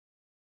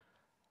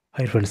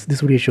Hi friends,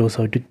 this video shows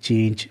how to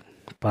change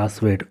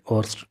password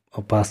or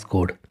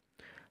passcode.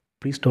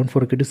 Please don't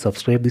forget to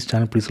subscribe this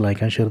channel. Please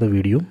like and share the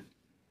video.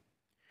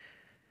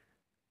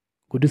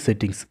 Go to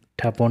settings,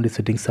 tap on the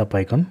settings up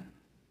icon,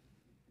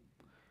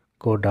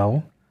 go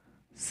down,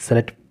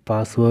 select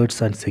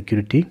passwords and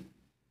security,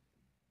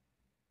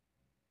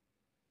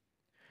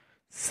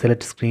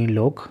 select screen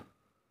lock.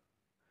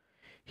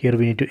 Here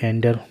we need to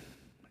enter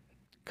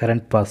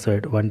current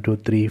password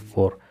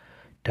 1234.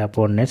 Tap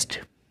on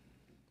next.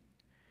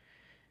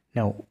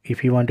 Now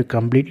if you want to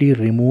completely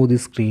remove the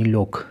screen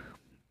lock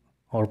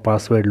or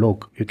password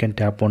lock, you can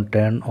tap on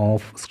turn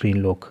off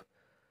screen lock.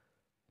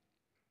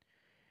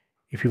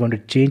 If you want to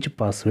change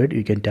password,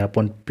 you can tap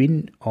on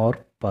pin or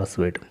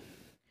password.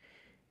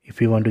 If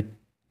you want to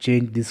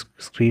change this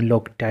screen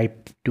lock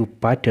type to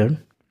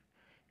pattern,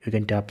 you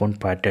can tap on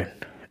pattern.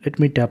 Let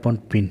me tap on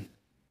pin,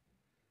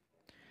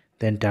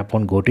 then tap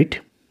on got it.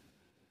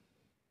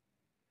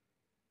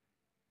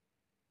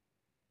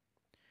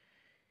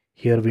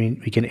 Here we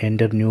can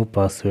enter new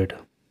password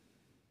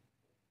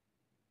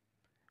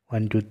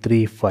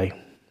 1235.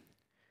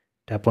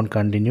 Tap on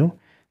continue,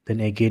 then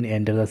again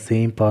enter the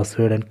same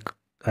password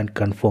and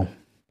confirm.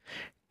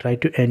 Try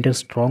to enter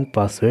strong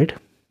password.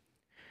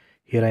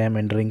 Here I am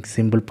entering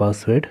simple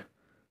password.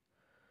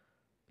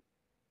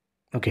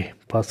 Okay,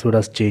 password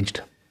has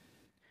changed.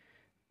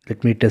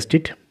 Let me test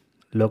it.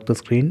 Lock the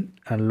screen,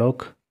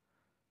 unlock.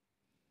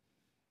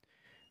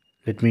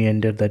 Let me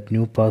enter that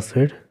new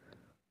password.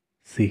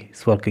 See,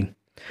 it's working.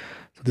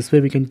 So this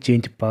way we can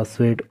change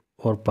password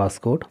or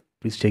passcode.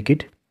 Please check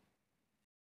it.